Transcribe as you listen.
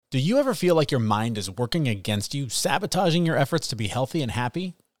Do you ever feel like your mind is working against you, sabotaging your efforts to be healthy and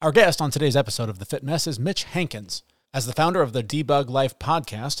happy? Our guest on today's episode of The Fit Mess is Mitch Hankins. As the founder of the Debug Life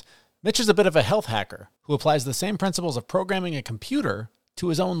podcast, Mitch is a bit of a health hacker who applies the same principles of programming a computer to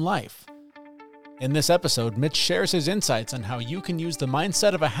his own life. In this episode, Mitch shares his insights on how you can use the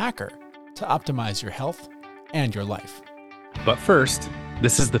mindset of a hacker to optimize your health and your life. But first,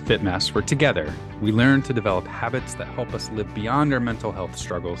 this is The Fit Mess, where together we learn to develop habits that help us live beyond our mental health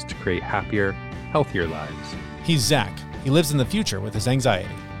struggles to create happier, healthier lives. He's Zach. He lives in the future with his anxiety.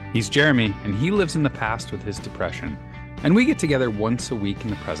 He's Jeremy, and he lives in the past with his depression. And we get together once a week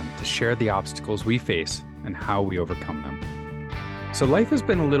in the present to share the obstacles we face and how we overcome them. So life has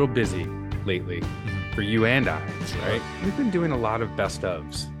been a little busy lately for you and I, right? We've been doing a lot of best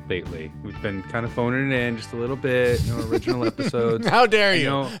ofs lately. We've been kind of phoning it in just a little bit, no original episodes. How dare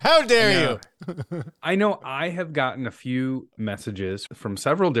you? How dare you? I know I have gotten a few messages from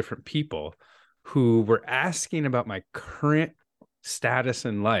several different people who were asking about my current status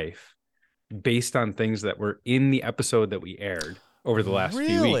in life based on things that were in the episode that we aired over the last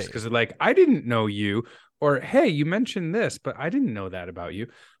few weeks. Because they're like, I didn't know you, or hey, you mentioned this, but I didn't know that about you.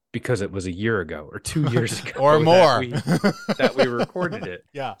 Because it was a year ago or 2 years ago or more that we recorded it.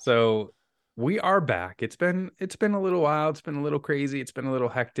 Yeah. So we are back. It's been a little while. It's been a little crazy. It's been a little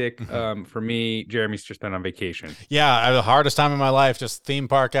hectic. For me, Jeremy's just been on vacation. Yeah. I had the hardest time of my life, just theme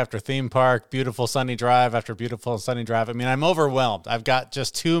park after theme park, beautiful sunny drive after beautiful sunny drive. I mean, I'm overwhelmed. I've got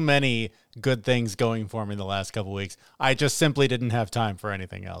just too many good things going for me the last couple of weeks. I just simply didn't have time for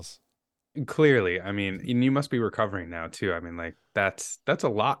anything else. Clearly, I mean, and you must be recovering now too. I mean, like that's a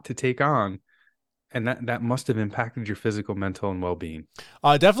lot to take on, and that must have impacted your physical, mental, and well-being.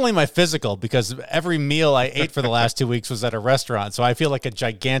 Definitely my physical, because every meal I ate for the last 2 weeks was at a restaurant, so I feel like a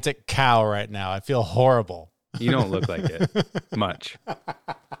gigantic cow right now. I feel horrible. You don't look like it much.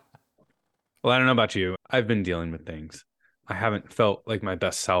 Well, I don't know about you. I've been dealing with things. I haven't felt like my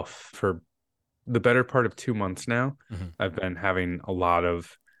best self for the better part of 2 months now. I've been having a lot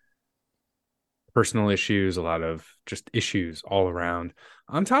of personal issues, a lot of just issues all around,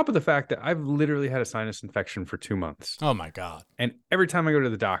 on top of the fact that I've literally had a sinus infection for 2 months. Oh my God. And every time I go to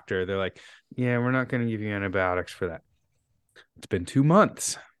the doctor, they're like, yeah, we're not going to give you antibiotics for that. It's been 2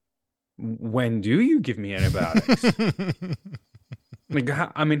 months. When do you give me antibiotics? Like,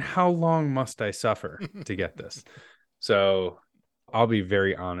 I mean, how long must I suffer to get this? So I'll be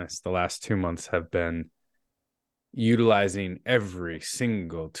very honest. The last 2 months have been utilizing every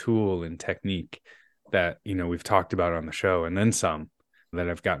single tool and technique that, we've talked about on the show, and then some that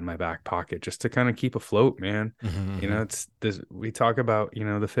I've got in my back pocket just to kind of keep afloat, man. It's this, we talk about,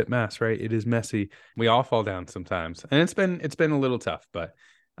 the fit mess, right? It is messy. We all fall down sometimes, and it's been a little tough, but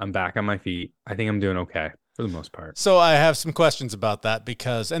I'm back on my feet. I think I'm doing okay for the most part. So I have some questions about that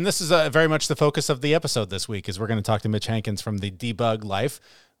because, and this is very much the focus of the episode this week, is we're going to talk to Mitch Hankins from the Debug Life.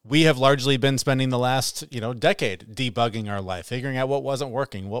 We have largely been spending the last, decade debugging our life, figuring out what wasn't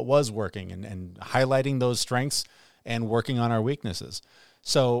working, what was working, and highlighting those strengths and working on our weaknesses.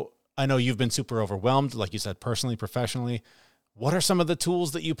 So I know you've been super overwhelmed, like you said, personally, professionally. What are some of the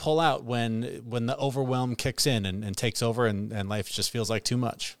tools that you pull out when the overwhelm kicks in and takes over and life just feels like too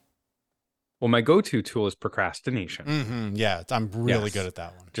much? Well, my go-to tool is procrastination. Yeah, I'm really good at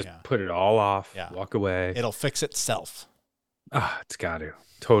that one. Just put it all off, walk away. It'll fix itself. It's got to.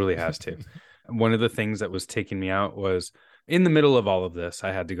 Totally has to. One of the things that was taking me out was, in the middle of all of this,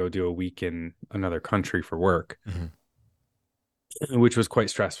 I had to go do a week in another country for work, which was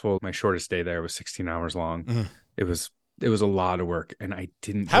quite stressful. My shortest day there was 16 hours long. It was a lot of work, and I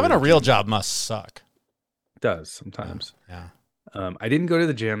didn't. Having a real job must suck. It does sometimes. Yeah. I didn't go to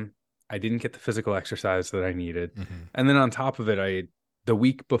the gym. I didn't get the physical exercise that I needed. And then on top of it, the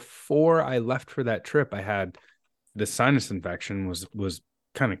week before I left for that trip, I had the sinus infection was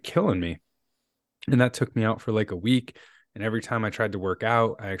kind of killing me. And that took me out for like a week. And every time I tried to work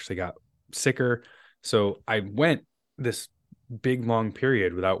out, I actually got sicker. So I went this big, long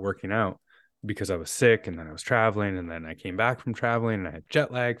period without working out because I was sick, and then I was traveling, and then I came back from traveling, and I had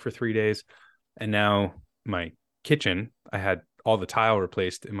jet lag for 3 days. And now my kitchen, I had all the tile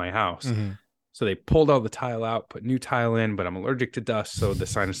replaced in my house. So they pulled all the tile out, put new tile in, but I'm allergic to dust. So the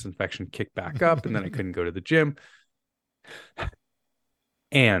sinus infection kicked back up, and then I couldn't go to the gym.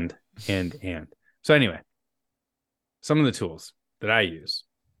 And. So anyway, some of the tools that I use,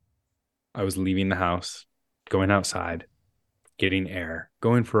 I was leaving the house, going outside, getting air,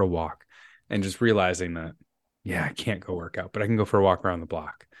 going for a walk, and just realizing that, I can't go work out, but I can go for a walk around the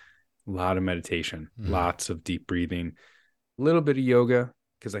block. A lot of meditation, lots of deep breathing, a little bit of yoga,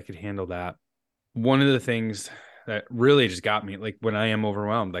 because I could handle that. One of the things that really just got me. Like when I am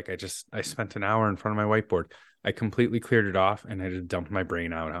overwhelmed, like I spent an hour in front of my whiteboard. I completely cleared it off and I just dumped my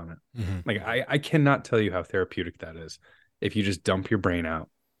brain out on it. Mm-hmm. Like I cannot tell you how therapeutic that is. If you just dump your brain out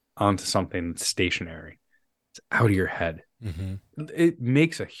onto something that's stationary, it's out of your head. Mm-hmm. It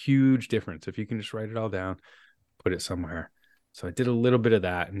makes a huge difference if you can just write it all down, put it somewhere. So I did a little bit of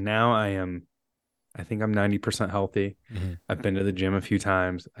that. And now I think I'm 90% healthy. Mm-hmm. I've been to the gym a few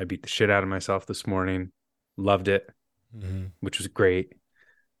times. I beat the shit out of myself this morning. Loved it, Mm-hmm. which was great.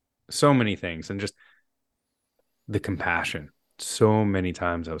 So many things. And just the compassion. So many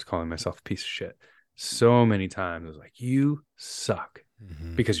times I was calling myself a piece of shit. So many times I was like, you suck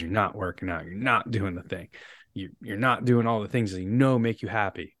Mm-hmm. because you're not working out. You're not doing the thing. You're not doing all the things that make you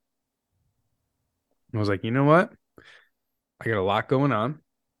happy. And I was like, you know what? I got a lot going on.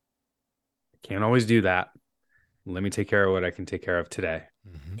 I can't always do that. Let me take care of what I can take care of today.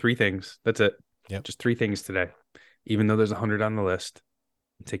 Mm-hmm. 3 things. That's it. Yep. Just 3 things today. Even though there's 100 on the list,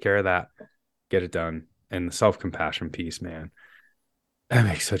 take care of that. Get it done. And the self-compassion piece, man, that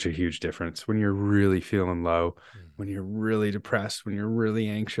makes such a huge difference when you're really feeling low, when you're really depressed, when you're really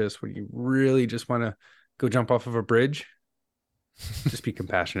anxious, when you really just want to go jump off of a bridge. Just be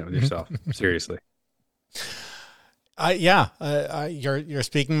compassionate with yourself. Seriously. You're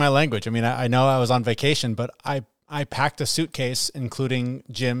speaking my language. I mean, I know I was on vacation, but I packed a suitcase including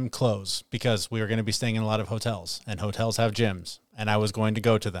gym clothes because we were going to be staying in a lot of hotels, and hotels have gyms, and I was going to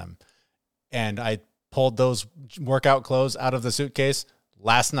go to them. And I pulled those workout clothes out of the suitcase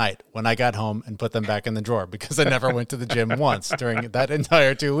last night when I got home and put them back in the drawer because I never went to the gym once during that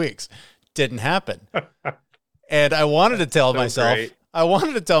entire 2 weeks. Didn't happen. And I wanted to tell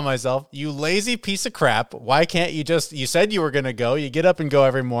myself, you lazy piece of crap. Why can't you you said you were going to go, you get up and go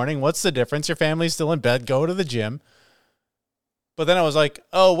every morning. What's the difference? Your family's still in bed. Go to the gym. But then I was like,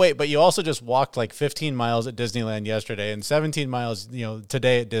 oh, wait, but you also just walked like 15 miles at Disneyland yesterday and 17 miles,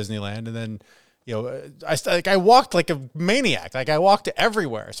 today at Disneyland. And then, I walked like a maniac. Like I walked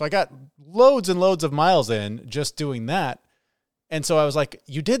everywhere. So I got loads and loads of miles in just doing that. And so I was like,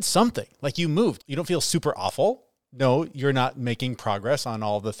 you did something. Like you moved. You don't feel super awful. No, you're not making progress on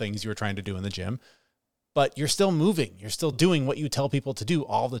all the things you were trying to do in the gym, but you're still moving. You're still doing what you tell people to do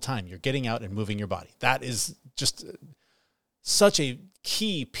all the time. You're getting out and moving your body. That is just such a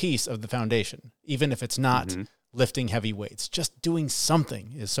key piece of the foundation, even if it's not lifting heavy weights. Just doing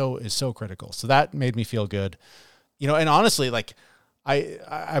something is so critical. So that made me feel good. And honestly, like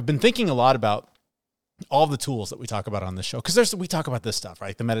I've been thinking a lot about all the tools that we talk about on this show, because we talk about this stuff,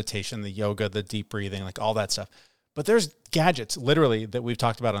 right? The meditation, the yoga, the deep breathing, like all that stuff. But there's gadgets literally that we've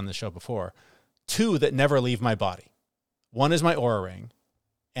talked about on this show before, 2 that never leave my body. One is my Oura Ring,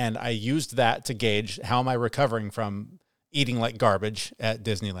 and I used that to gauge how am I recovering from eating like garbage at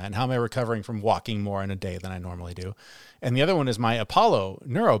Disneyland? How am I recovering from walking more in a day than I normally do? And the other one is my Apollo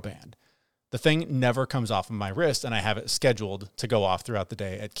Neuroband. The thing never comes off of my wrist, and I have it scheduled to go off throughout the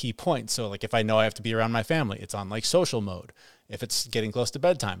day at key points. So like if I know I have to be around my family, it's on like social mode. If it's getting close to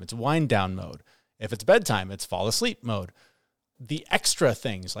bedtime, it's wind down mode. If it's bedtime, it's fall asleep mode. The extra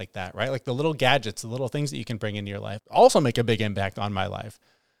things like that, right? Like the little gadgets, the little things that you can bring into your life also make a big impact on my life.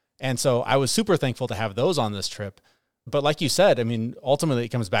 And so I was super thankful to have those on this trip. But like you said, I mean, ultimately it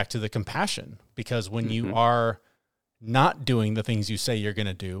comes back to the compassion, because when you are not doing the things you say you're going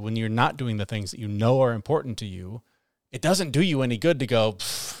to do, when you're not doing the things that you know are important to you, it doesn't do you any good to go,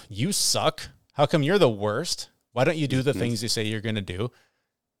 you suck. How come you're the worst? Why don't you do the things you say you're going to do?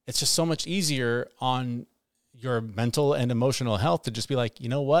 It's just so much easier on your mental and emotional health to just be like, you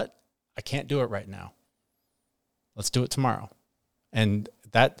know what? I can't do it right now. Let's do it tomorrow. And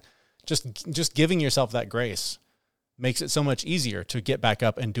that just giving yourself that grace makes it so much easier to get back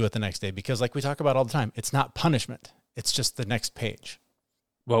up and do it the next day. Because like we talk about all the time, it's not punishment. It's just the next page.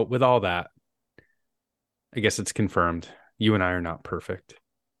 Well, with all that, I guess it's confirmed. You and I are not perfect.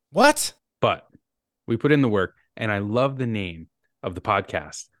 What? But we put in the work, and I love the name of the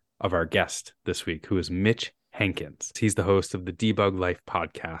podcast of our guest this week, who is Mitch Hankins. He's the host of the Debug Life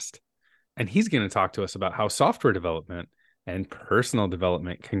podcast. And he's going to talk to us about how software development and personal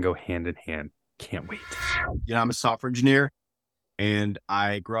development can go hand in hand. Can't wait. I'm a software engineer, and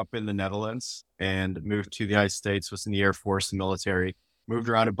I grew up in the Netherlands and moved to the United States, was in the Air Force and military, moved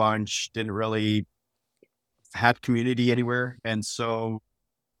around a bunch, didn't really have community anywhere. And so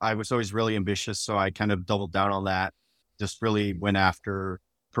I was always really ambitious. So I kind of doubled down on that, just really went after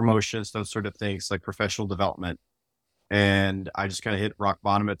promotions, those sort of things like professional development. And I just kind of hit rock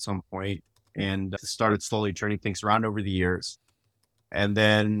bottom at some point and started slowly turning things around over the years. And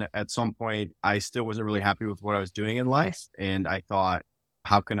then at some point, I still wasn't really happy with what I was doing in life. And I thought,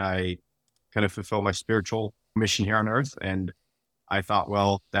 how can I kind of fulfill my spiritual mission here on Earth. And I thought,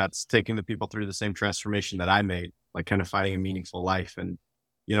 well, that's taking the people through the same transformation that I made, like kind of finding a meaningful life. And,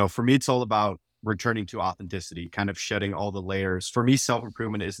 for me, it's all about returning to authenticity, kind of shedding all the layers. For me,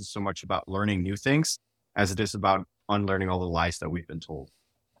 self-improvement isn't so much about learning new things as it is about unlearning all the lies that we've been told.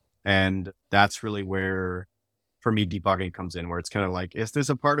 And that's really where, for me, debugging comes in, where it's kind of like, is this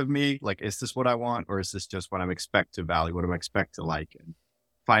a part of me? Like, is this what I want? Or is this just what I'm expect to value? What I'm expect to like? And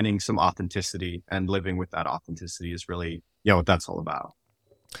finding some authenticity and living with that authenticity is really, what that's all about.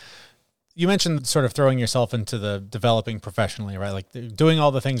 You mentioned sort of throwing yourself into the developing professionally, right? Like doing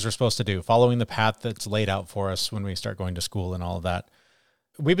all the things we're supposed to do, following the path that's laid out for us when we start going to school and all of that.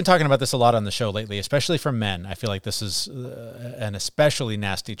 We've been talking about this a lot on the show lately, especially for men. I feel like this is an especially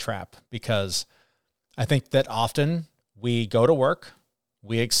nasty trap because I think that often we go to work,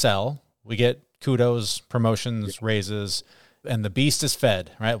 we excel, we get kudos, promotions, raises, and the beast is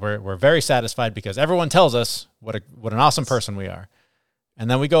fed, right? We're very satisfied because everyone tells us what an awesome person we are. And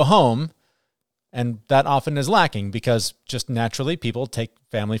then we go home, and that often is lacking because just naturally people take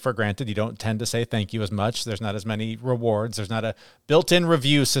family for granted. You don't tend to say thank you as much. There's not as many rewards. There's not a built-in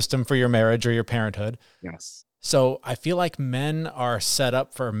review system for your marriage or your parenthood. Yes. So I feel like men are set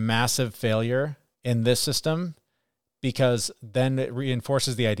up for massive failure in this system because then it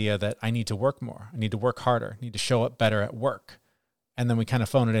reinforces the idea that I need to work more. I need to work harder. I need to show up better at work. And then we kind of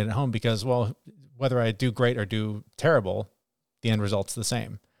phone it in at home because, well, whether I do great or do terrible, the end result's the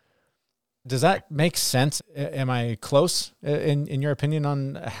same. Does that make sense? Am I close in your opinion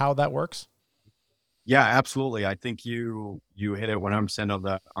on how that works? Yeah, absolutely. I think you hit it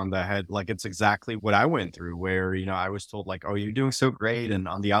 100% on the head. Like it's exactly what I went through where, I was told like, oh, you're doing so great. And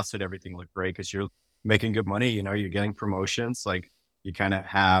on the outside, everything looked great because you're making good money. You're getting promotions. Like you kind of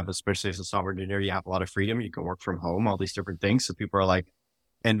have, especially as a software engineer, you have a lot of freedom. You can work from home, all these different things. So people are like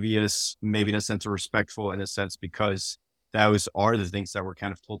envious, maybe in a sense, or respectful in a sense, because those are the things that we're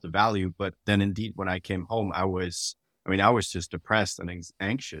kind of told to value. But then indeed, when I came home, I was just depressed and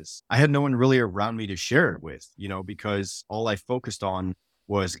anxious. I had no one really around me to share it with, because all I focused on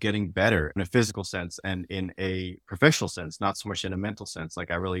was getting better in a physical sense and in a professional sense, not so much in a mental sense.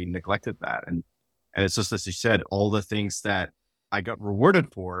 Like I really neglected that. And it's just, as you said, all the things that I got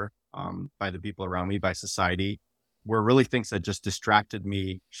rewarded for by the people around me, by society, were really things that just distracted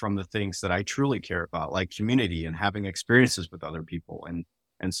me from the things that I truly care about, like community and having experiences with other people.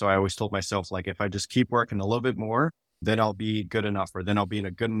 And so I always told myself, like, if I just keep working a little bit more, then I'll be good enough, or then I'll be in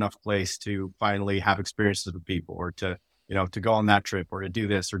a good enough place to finally have experiences with people, or to go on that trip, or to do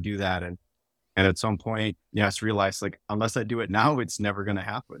this or do that. And at some point, yes, realize like, unless I do it now, it's never going to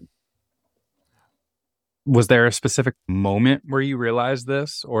happen. Was there a specific moment where you realized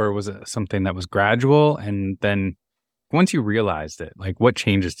this, or was it something that was gradual? And then once you realized it, like what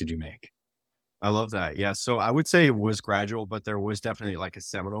changes did you make? I love that. Yeah. So I would say it was gradual, but there was definitely like a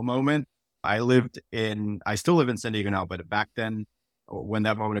seminal moment. I still live in San Diego now, but back then when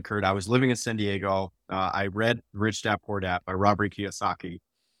that moment occurred, I was living in San Diego. I read Rich Dad Poor Dad by Robert Kiyosaki,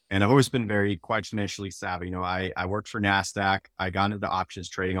 and I've always been quite financially savvy. I worked for NASDAQ. I got into options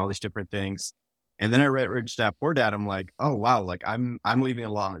trading, all these different things. And then I read Rich Dad Poor Dad. I'm like, oh, wow. Like I'm leaving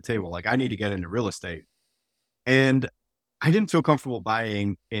a lot on the table. Like I need to get into real estate. And I didn't feel comfortable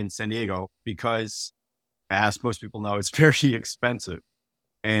buying in San Diego because, as most people know, it's very expensive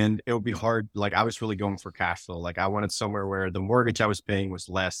and it would be hard. Like I was really going for cash flow. Like I wanted somewhere where the mortgage I was paying was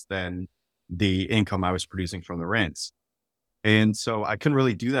less than the income I was producing from the rents. And so I couldn't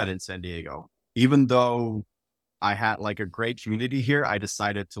really do that in San Diego. Even though I had like a great community here, I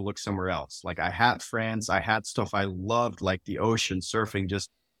decided to look somewhere else. Like I had friends, I had stuff I loved, like the ocean, surfing,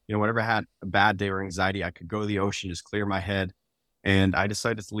 just whenever I had a bad day or anxiety, I could go to the ocean, just clear my head. And I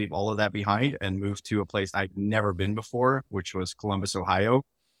decided to leave all of that behind and move to a place I'd never been before, which was Columbus, Ohio,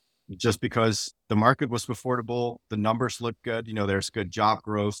 just because the market was affordable. The numbers looked good. There's good job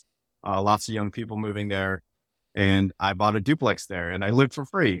growth, lots of young people moving there. And I bought a duplex there and I lived for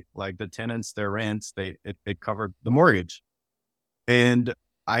free. Like the tenants, their rents, it covered the mortgage. And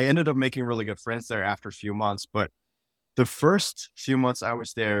I ended up making really good friends there after a few months, but the first few months I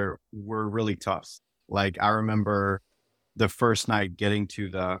was there were really tough. Like I remember the first night getting to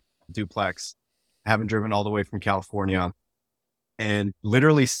the duplex, having driven all the way from California and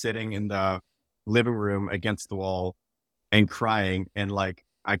literally sitting in the living room against the wall and crying. And like,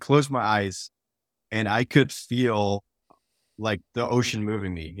 I closed my eyes and I could feel like the ocean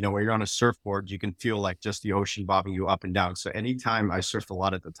moving me, where you're on a surfboard, you can feel like just the ocean bobbing you up and down. So anytime I surfed a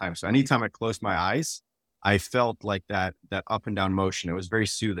lot at the time. So anytime I closed my eyes, I felt like that up and down motion. It was very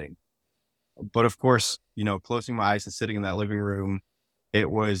soothing. But of course, closing my eyes and sitting in that living room, it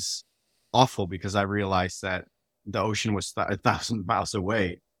was awful because I realized that the ocean was 1,000 miles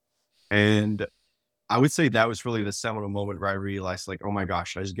away. And I would say that was really the seminal moment where I realized, like, oh my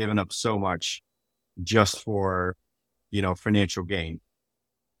gosh, I was giving up so much just for, financial gain.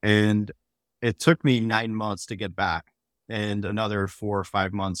 And it took me 9 months to get back and another 4 or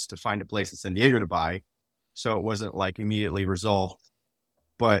 5 months to find a place in San Diego to buy. So it wasn't like immediately resolved.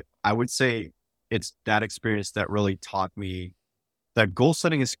 But I would say it's that experience that really taught me that goal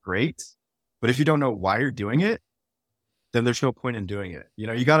setting is great. But if you don't know why you're doing it, then there's no point in doing it.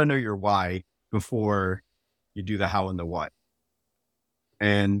 You got to know your why before you do the how and the what.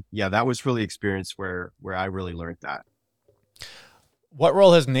 And yeah, that was really experience where I really learned that. What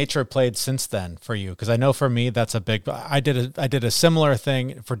role has nature played since then for you? Because I know for me, that's a big, I did a similar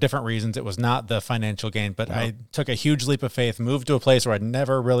thing for different reasons. It was not the financial gain, but I took a huge leap of faith, moved to a place where I'd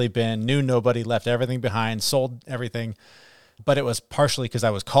never really been, knew nobody, left everything behind, sold everything. But it was partially because I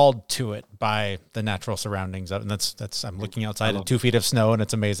was called to it by the natural surroundings. And that's I'm looking outside at 2 feet of snow and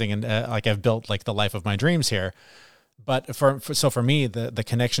it's amazing. And like I've built like the life of my dreams here. But for me, the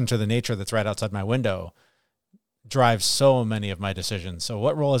connection to the nature that's right outside my window drives so many of my decisions. So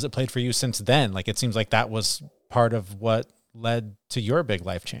what role has it played for you since then? Like, it seems like that was part of what led to your big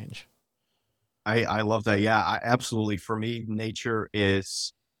life change. I love that. Yeah, absolutely. For me, nature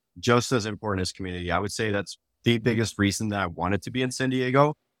is just as important as community. I would say that's the biggest reason that I wanted to be in San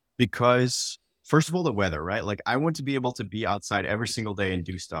Diego, because first of all, the weather, right? Like I want to be able to be outside every single day and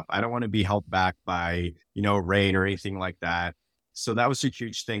do stuff. I don't want to be held back by, rain or anything like that. So that was a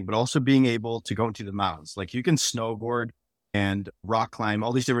huge thing, but also being able to go into the mountains. Like you can snowboard and rock climb,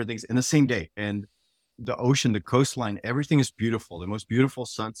 all these different things in the same day. And the ocean, the coastline, everything is beautiful. The most beautiful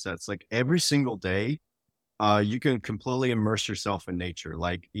sunsets, like every single day, you can completely immerse yourself in nature.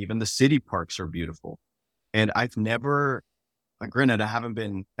 Like even the city parks are beautiful. And I've never, granted, I haven't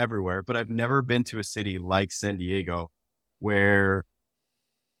been everywhere, but I've never been to a city like San Diego where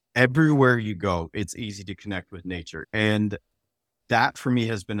everywhere you go, it's easy to connect with nature. And that for me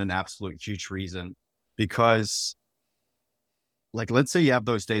has been an absolute huge reason, because like, let's say you have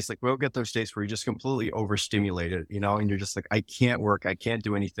those days, like we'll get those days where you're just completely overstimulated, and you're just like, I can't work. I can't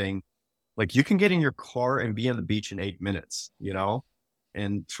do anything. Like you can get in your car and be on the beach in 8 minutes,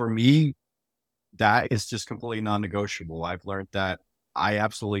 and for me, that is just completely non-negotiable. I've learned that I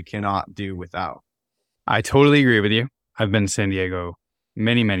absolutely cannot do without. I totally agree with you. I've been to San Diego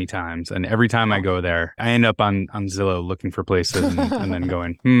many, many times. And every time I go there, I end up on Zillow looking for places and then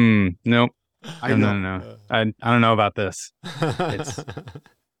going, nope. No. I don't know about this. It's,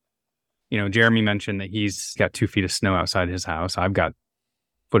 Jeremy mentioned that he's got 2 feet of snow outside his house. I've got a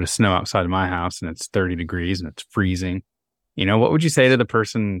foot of snow outside of my house and it's 30 degrees and it's freezing. What would you say to the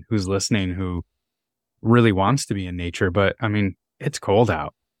person who's listening who really wants to be in nature, but I mean, it's cold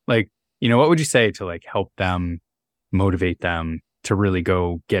out? Like, what would you say to like help them, motivate them to really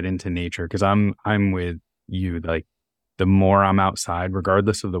go get into nature? Because I'm with you. Like the more I'm outside,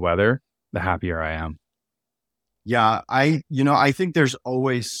 regardless of the weather, the happier I am. Yeah, I think there's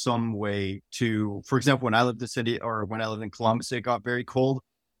always some way to, for example, when I lived in the city or when I lived in Columbus, it got very cold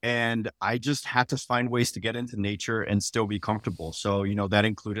and I just had to find ways to get into nature and still be comfortable. So, that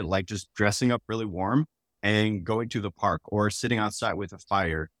included like just dressing up really warm and going to the park or sitting outside with a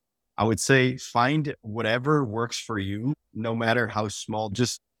fire. I would say find whatever works for you, no matter how small,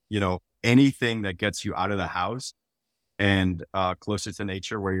 just, anything that gets you out of the house and closer to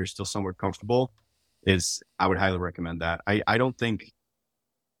nature where you're still somewhat comfortable I would highly recommend that. I don't think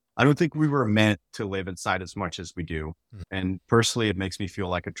we were meant to live inside as much as we do. And personally, it makes me feel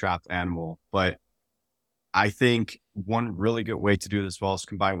like a trapped animal. But I think one really good way to do this well is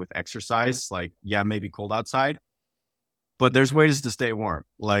combined with exercise. Like, yeah, maybe cold outside, but there's ways to stay warm.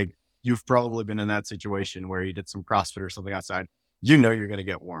 Like you've probably been in that situation where you did some CrossFit or something outside. You're going to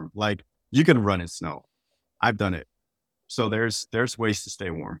get warm. Like you can run in snow. I've done it. So there's ways to stay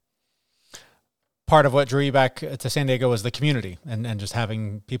warm. Part of what drew you back to San Diego was the community and just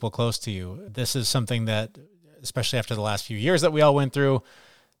having people close to you. This is something that, especially after the last few years that we all went through,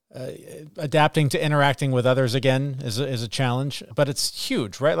 adapting to interacting with others again is a challenge, but it's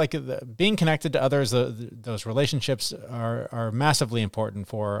huge, right? Like being connected to others, those relationships are massively important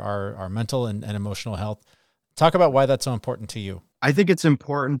for our mental and emotional health. Talk about why that's so important to you. I think it's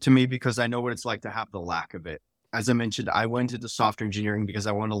important to me because I know what it's like to have the lack of it. As I mentioned, I went into software engineering because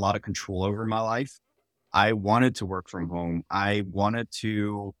I wanted a lot of control over my life. I wanted to work from home. I wanted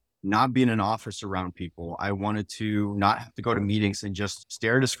to not be in an office around people. I wanted to not have to go to meetings and just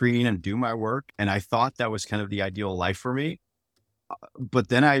stare at a screen and do my work. And I thought that was kind of the ideal life for me. But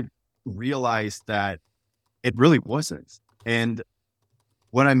then I realized that it really wasn't. And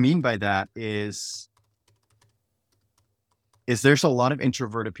what I mean by that is there's a lot of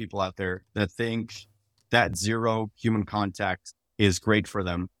introverted people out there that think that zero human contact is great for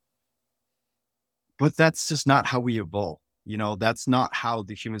them. But that's just not how we evolve. That's not how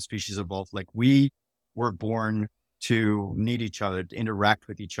the human species evolved. Like, we were born to need each other, to interact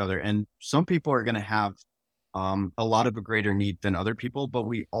with each other. And some people are going to have a lot of a greater need than other people, but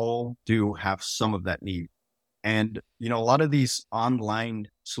we all do have some of that need. And, a lot of these online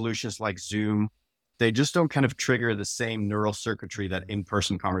solutions like Zoom, they just don't kind of trigger the same neural circuitry that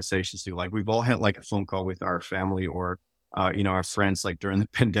in-person conversations do. Like, we've all had like a phone call with our family or, our friends, like during the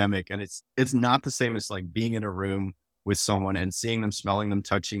pandemic. And it's not the same as like being in a room with someone and seeing them, smelling them,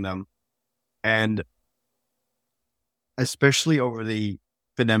 touching them. And especially over the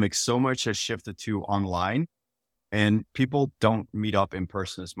pandemic, so much has shifted to online and people don't meet up in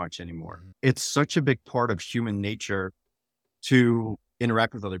person as much anymore. It's such a big part of human nature to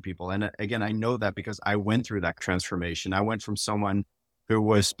interact with other people. And again, I know that because I went through that transformation. I went from someone who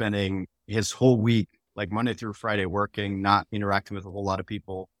was spending his whole week, like Monday through Friday, working, not interacting with a whole lot of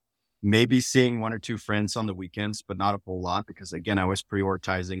people, maybe seeing one or two friends on the weekends, but not a whole lot, because again, I was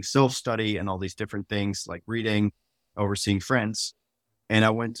prioritizing self-study and all these different things like reading, overseeing friends. And I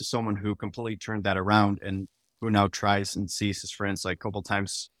went to someone who completely turned that around and who now tries and sees his friends like a couple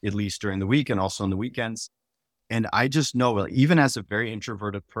times, at least during the week and also on the weekends. And I just know, even as a very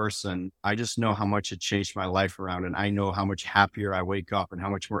introverted person, I just know how much it changed my life around. And I know how much happier I wake up and how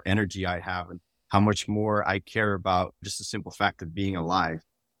much more energy I have and how much more I care about just the simple fact of being alive.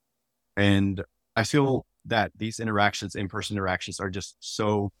 And I feel that these interactions, in-person interactions, are just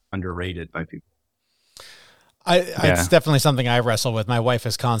so underrated by people. It's definitely something I wrestle with. My wife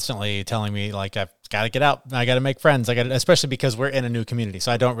is constantly telling me, like, I've got to get out. I got to make friends. Especially because we're in a new community.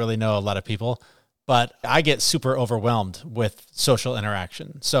 So I don't really know a lot of people, but I get super overwhelmed with social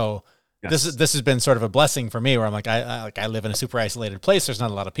interaction. So yes, this has been sort of a blessing for me where I'm like, I live in a super isolated place. There's not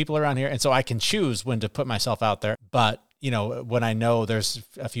a lot of people around here. And so I can choose when to put myself out there. But when I know there's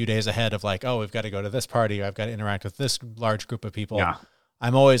a few days ahead of like, oh, we've got to go to this party, or I've got to interact with this large group of people. Yeah.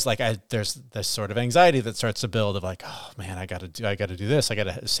 I'm always like, there's this sort of anxiety that starts to build of like, oh man, I got to do this. I got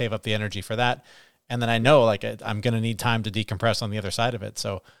to save up the energy for that. And then I know like I'm going to need time to decompress on the other side of it.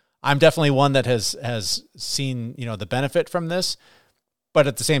 So I'm definitely one that has seen, the benefit from this, but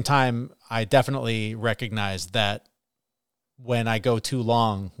at the same time, I definitely recognize that when I go too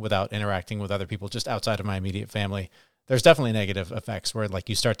long without interacting with other people, just outside of my immediate family, there's definitely negative effects where like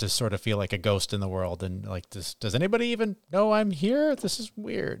you start to sort of feel like a ghost in the world and like, does anybody even know I'm here? This is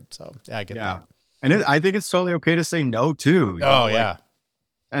weird. So yeah, I get that. And I think it's totally okay to say no too. Yeah.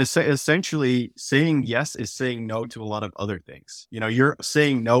 And essentially saying yes is saying no to a lot of other things. You're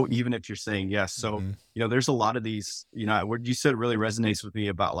saying no, even if you're saying yes. So, there's a lot of these, what you said really resonates with me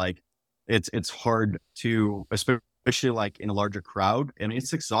about like, it's hard to, especially like in a larger crowd. And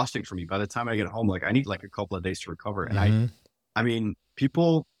it's exhausting for me. By the time I get home, like I need like a couple of days to recover. And I mean,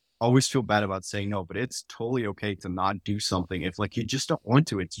 people always feel bad about saying no, but it's totally okay to not do something. If like, you just don't want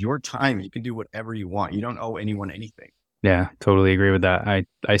to, it's your time. You can do whatever you want. You don't owe anyone anything. Yeah, totally agree with that.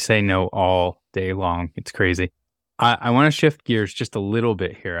 I say no all day long. It's crazy. I want to shift gears just a little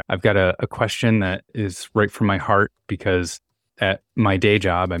bit here. I've got a question that is right from my heart because at my day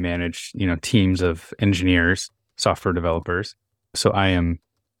job, I manage, teams of engineers, software developers. So I am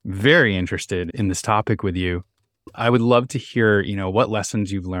very interested in this topic with you. I would love to hear, what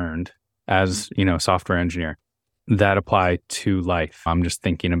lessons you've learned as, software engineer that apply to life. I'm just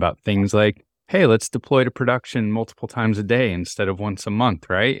thinking about things like, hey, let's deploy to production multiple times a day instead of once a month,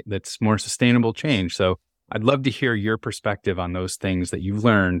 right? That's more sustainable change. So I'd love to hear your perspective on those things that you've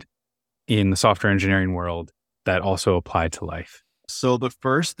learned in the software engineering world that also apply to life. So the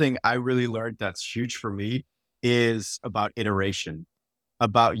first thing I really learned that's huge for me is about iteration,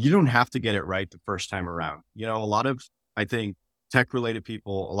 about you don't have to get it right the first time around. A lot of, I think, tech-related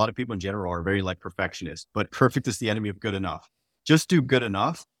people, a lot of people in general are very like perfectionists, but perfect is the enemy of good enough. Just do good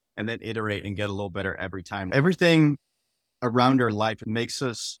enough and then iterate and get a little better every time. Everything around our life makes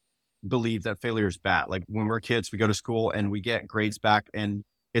us believe that failure is bad. Like when we're kids, we go to school and we get grades back and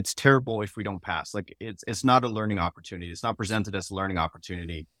it's terrible if we don't pass. Like it's not a learning opportunity. It's not presented as a learning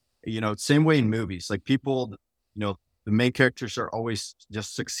opportunity. Same way in movies, like people, the main characters are always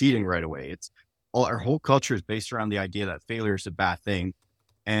just succeeding right away. Our whole culture is based around the idea that failure is a bad thing.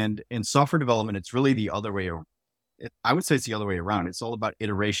 And in software development, it's really the other way around. I would say it's the other way around. It's all about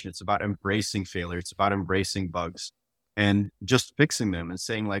iteration. It's about embracing failure. It's about embracing bugs and just fixing them and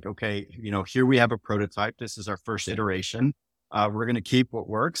saying like, okay, here we have a prototype. This is our first iteration. We're going to keep what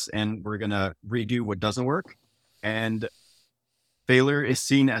works and we're going to redo what doesn't work. And failure is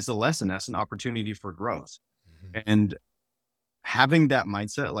seen as a lesson, as an opportunity for growth. And having that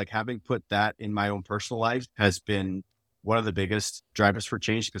mindset, like having put that in my own personal life, has been one of the biggest drivers for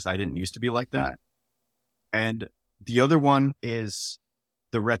change, because I didn't used to be like that. And the other one is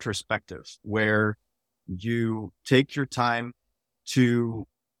the retrospective, where you take your time to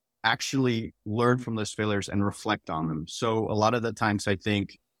actually learn from those failures and reflect on them. So a lot of the times, I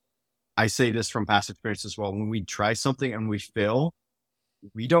think I say this from past experience as well, when we try something and we fail,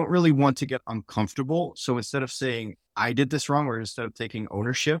 we don't really want to get uncomfortable. So instead of saying, I did this wrong, or instead of taking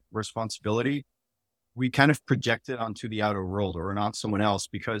ownership, responsibility, we kind of project it onto the outer world or on someone else.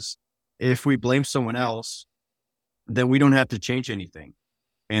 Because if we blame someone else, then we don't have to change anything.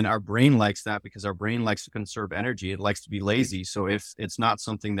 And our brain likes that, because our brain likes to conserve energy. It likes to be lazy. So if it's not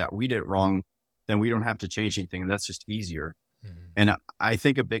something that we did wrong, then we don't have to change anything. And that's just easier. And I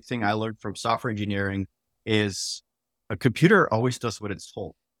think a big thing I learned from software engineering is a computer always does what it's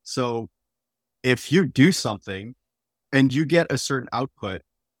told. So if you do something and you get a certain output,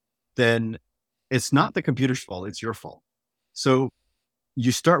 then it's not the computer's fault, it's your fault. So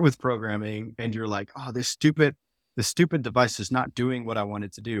you start with programming and you're like, oh, this stupid device is not doing what I want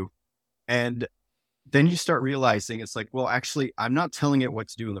it to do. And then you start realizing it's like, well, actually, I'm not telling it what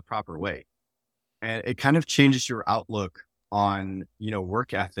to do in the proper way. And it kind of changes your outlook on,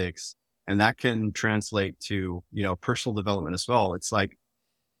 work ethics. And that can translate to, personal development as well. It's like,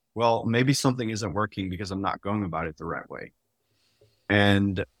 well, maybe something isn't working because I'm not going about it the right way.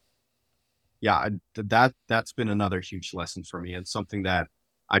 And yeah, that's been another huge lesson for me, and something that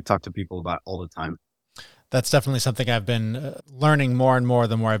I talk to people about all the time. That's definitely something I've been learning more and more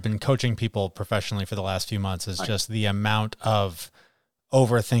the more I've been coaching people professionally for the last few months, is just the amount of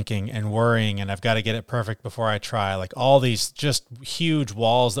overthinking and worrying, and I've got to get it perfect before I try. Like all these just huge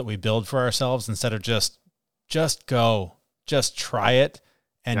walls that we build for ourselves, instead of just try it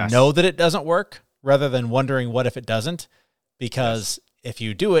and know that it doesn't work, rather than wondering what if it doesn't. Because if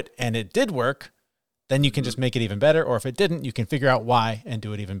you do it and it did work, then you can just make it even better. Or if it didn't, you can figure out why and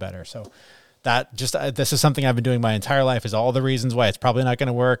do it even better. So this is something I've been doing my entire life, is all the reasons why it's probably not going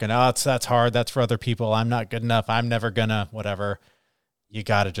to work. And that's hard. That's for other people. I'm not good enough. I'm never gonna, whatever. You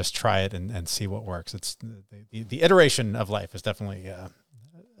got to just try it and see what works. It's the iteration of life is definitely a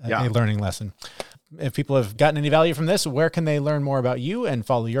learning lesson. If people have gotten any value from this, where can they learn more about you and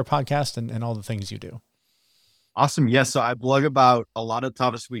follow your podcast and all the things you do? Awesome. Yes. So I blog about a lot of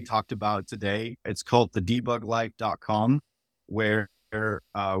topics we talked about today. It's called thedebuglife.com, where we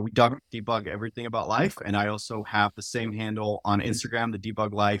debug everything about life. And I also have the same handle on Instagram, the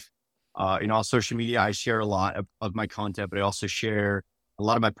Debug Life. In all social media, I share a lot of my content, but I also share a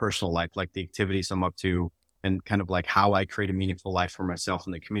lot of my personal life, like the activities I'm up to, and kind of like how I create a meaningful life for myself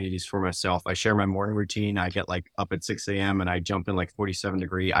and the communities for myself. I share my morning routine. I get like up at 6 a.m. and I jump in like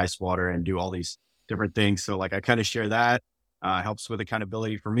 47-degree ice water and do all these different things. So like I kind of share that. Helps with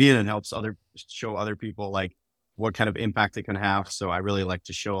accountability for me, and it helps show other people like what kind of impact it can have. So I really like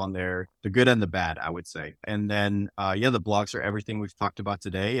to show on there the good and the bad, I would say. And then, the blogs are everything we've talked about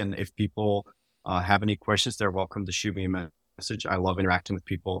today. And if people have any questions, they're welcome to shoot me a message. I love interacting with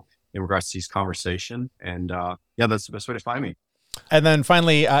people in regards to these conversation. And that's the best way to find me. And then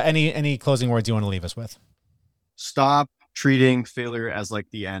finally, any closing words you want to leave us with? Stop treating failure as like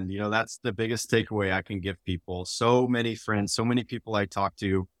the end. That's the biggest takeaway I can give people. So many friends, so many people I talk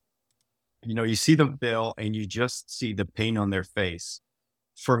to, you see them fail and you just see the pain on their face.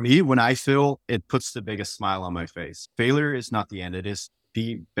 For me, when I fail, it puts the biggest smile on my face. Failure is not the end. It is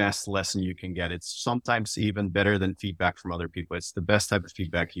the best lesson you can get. It's sometimes even better than feedback from other people. It's the best type of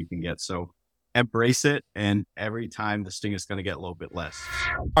feedback you can get. So embrace it. And every time the sting is going to get a little bit less.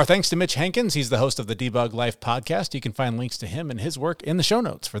 Our thanks to Mitch Hankins. He's the host of the Debug Life podcast. You can find links to him and his work in the show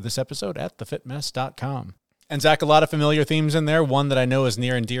notes for this episode at thefitmess.com. And Zach, a lot of familiar themes in there. One that I know is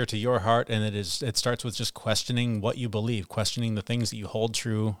near and dear to your heart, and it starts with just questioning what you believe, questioning the things that you hold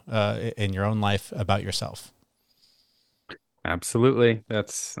true in your own life about yourself. Absolutely.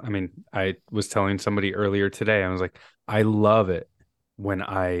 I was telling somebody earlier today, I was like, I love it when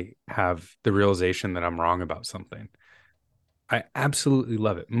I have the realization that I'm wrong about something. I absolutely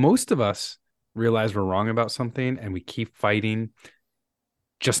love it. Most of us realize we're wrong about something and we keep fighting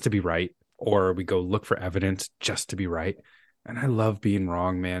just to be right. Or we go look for evidence just to be right. And I love being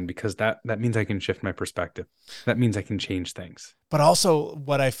wrong, man, because that means I can shift my perspective. That means I can change things. But also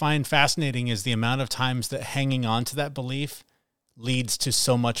what I find fascinating is the amount of times that hanging on to that belief leads to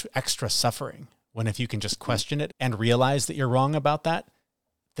so much extra suffering. When if you can just question it and realize that you're wrong about that,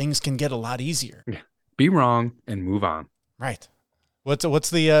 things can get a lot easier. Yeah. Be wrong and move on. Right. What's the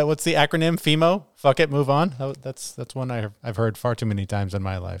acronym? FEMO? Fuck it, move on. That's one I've heard far too many times in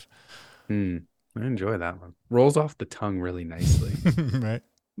my life. I enjoy that one. Rolls off the tongue really nicely. Right.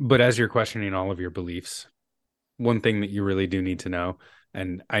 But as you're questioning all of your beliefs, one thing that you really do need to know,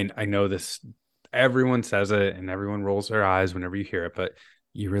 and I know this, everyone says it and everyone rolls their eyes whenever you hear it, but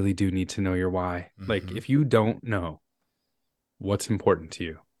you really do need to know your why. Mm-hmm. Like, if you don't know what's important to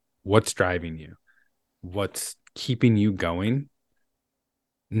you, what's driving you, what's keeping you going,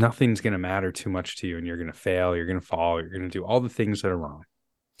 nothing's going to matter too much to you, and you're going to fail, you're going to fall, you're going to do all the things that are wrong.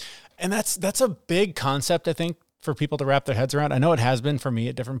 And that's a big concept, I think, for people to wrap their heads around. I know it has been for me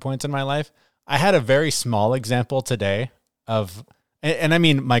at different points in my life. I had a very small example today of, and I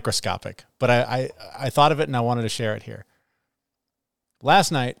mean microscopic, but I thought of it and I wanted to share it here.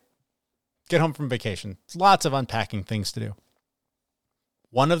 Last night, get home from vacation. Lots of unpacking things to do.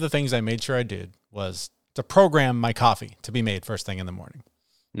 One of the things I made sure I did was to program my coffee to be made first thing in the morning.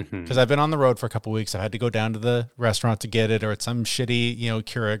 Because I've been on the road for a couple of weeks. I had to go down to the restaurant to get it, or it's some shitty,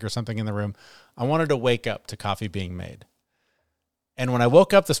 Keurig or something in the room. I wanted to wake up to coffee being made. And when I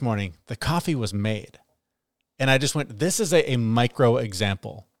woke up this morning, the coffee was made. And I just went, this is a micro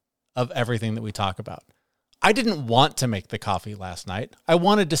example of everything that we talk about. I didn't want to make the coffee last night. I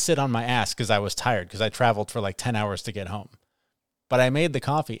wanted to sit on my ass because I was tired, because I traveled for like 10 hours to get home. But I made the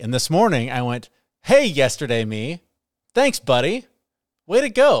coffee. And this morning I went, hey, yesterday me, thanks, buddy. Way to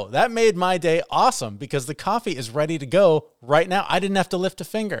go. That made my day awesome because the coffee is ready to go right now. I didn't have to lift a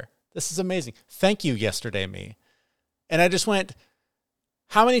finger. This is amazing. Thank you, yesterday me. And I just went,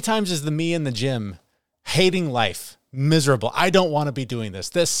 how many times is the me in the gym hating life, miserable? I don't want to be doing this.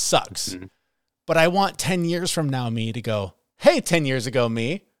 This sucks. Mm-hmm. But I want 10 years from now me to go, hey, 10 years ago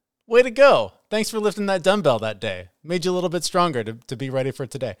me, way to go. Thanks for lifting that dumbbell that day. Made you a little bit stronger to be ready for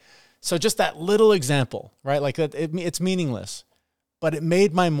today. So just that little example, right? Like that, it's meaningless. But it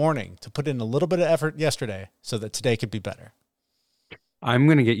made my morning to put in a little bit of effort yesterday so that today could be better. I'm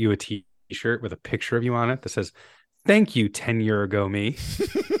going to get you a t-shirt with a picture of you on it that says, thank you, 10-year ago me.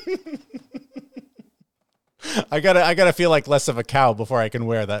 I gotta feel like less of a cow before I can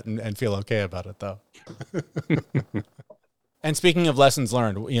wear that and feel okay about it, though. And speaking of lessons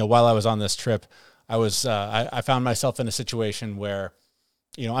learned, while I was on this trip, I found myself in a situation where,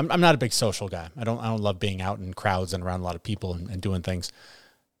 I'm not a big social guy. I don't love being out in crowds and around a lot of people and doing things.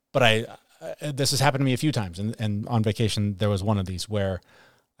 But this has happened to me a few times. And on vacation, there was one of these where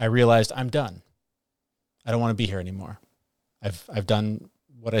I realized I'm done. I don't want to be here anymore. I've done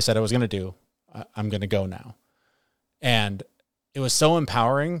what I said I was going to do. I'm going to go now. And it was so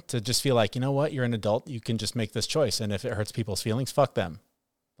empowering to just feel like, you know what? You're an adult. You can just make this choice. And if it hurts people's feelings, fuck them.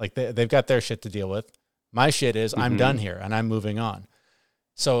 Like they've got their shit to deal with. My shit is I'm done here and I'm moving on.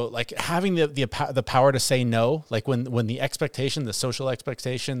 So like having the power to say no, like when the expectation, the social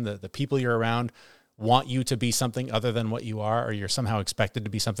expectation, the people you're around want you to be something other than what you are, or you're somehow expected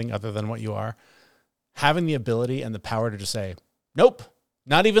to be something other than what you are, having the ability and the power to just say, nope,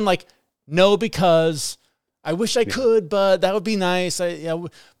 not even like, no, because I wish I could, but that would be nice.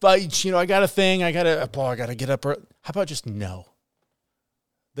 But I got a thing. I got to get up. How about just no?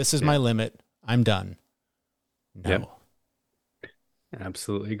 This is my limit. I'm done. No. Yep.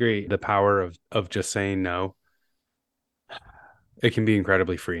 Absolutely agree. The power of just saying no, it can be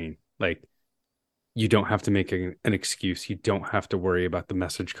incredibly freeing. Like, you don't have to make an excuse. You don't have to worry about the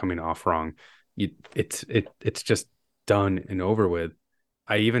message coming off wrong. It's just done and over with.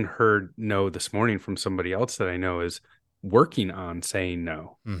 I even heard no this morning from somebody else that I know is working on saying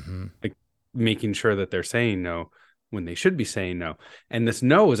no, like making sure that they're saying no when they should be saying no. And this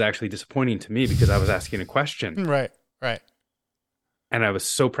no was actually disappointing to me because I was asking a question. Right. And I was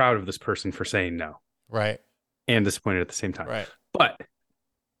so proud of this person for saying no. Right. And disappointed at the same time. Right. But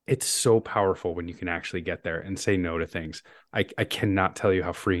it's so powerful when you can actually get there and say no to things. I cannot tell you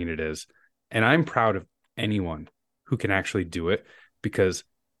how freeing it is. And I'm proud of anyone who can actually do it because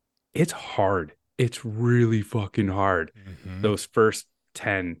it's hard. It's really fucking hard. Those first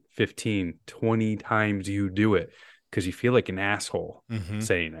 10, 15, 20 times you do it because you feel like an asshole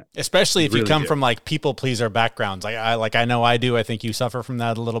saying it. Especially if you come from like people pleaser backgrounds. I know I do. I think you suffer from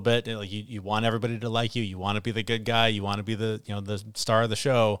that a little bit. Like you want everybody to like you. You want to be the good guy. You want to be the star of the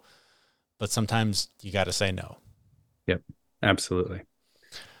show. But sometimes you got to say no. Yep, absolutely.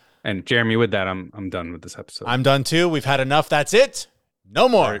 And Jeremy, with that, I'm done with this episode. I'm done too. We've had enough. That's it. No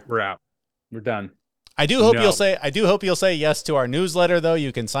more. All right, we're out. We're done. I do hope you'll say yes to our newsletter, though.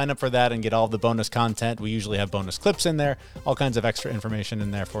 You can sign up for that and get all the bonus content. We usually have bonus clips in there, all kinds of extra information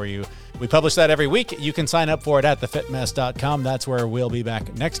in there for you. We publish that every week. You can sign up for it at thefitmess.com. That's where we'll be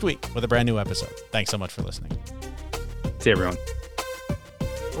back next week with a brand new episode. Thanks so much for listening. See you, everyone.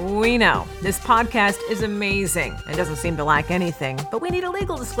 We know this podcast is amazing and doesn't seem to lack anything, but we need a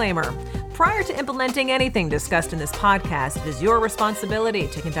legal disclaimer. Prior to implementing anything discussed in this podcast, it is your responsibility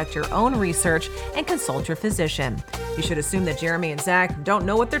to conduct your own research and consult your physician. You should assume that Jeremy and Zach don't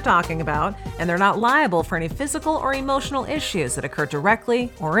know what they're talking about, and they're not liable for any physical or emotional issues that occur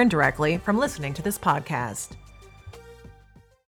directly or indirectly from listening to this podcast.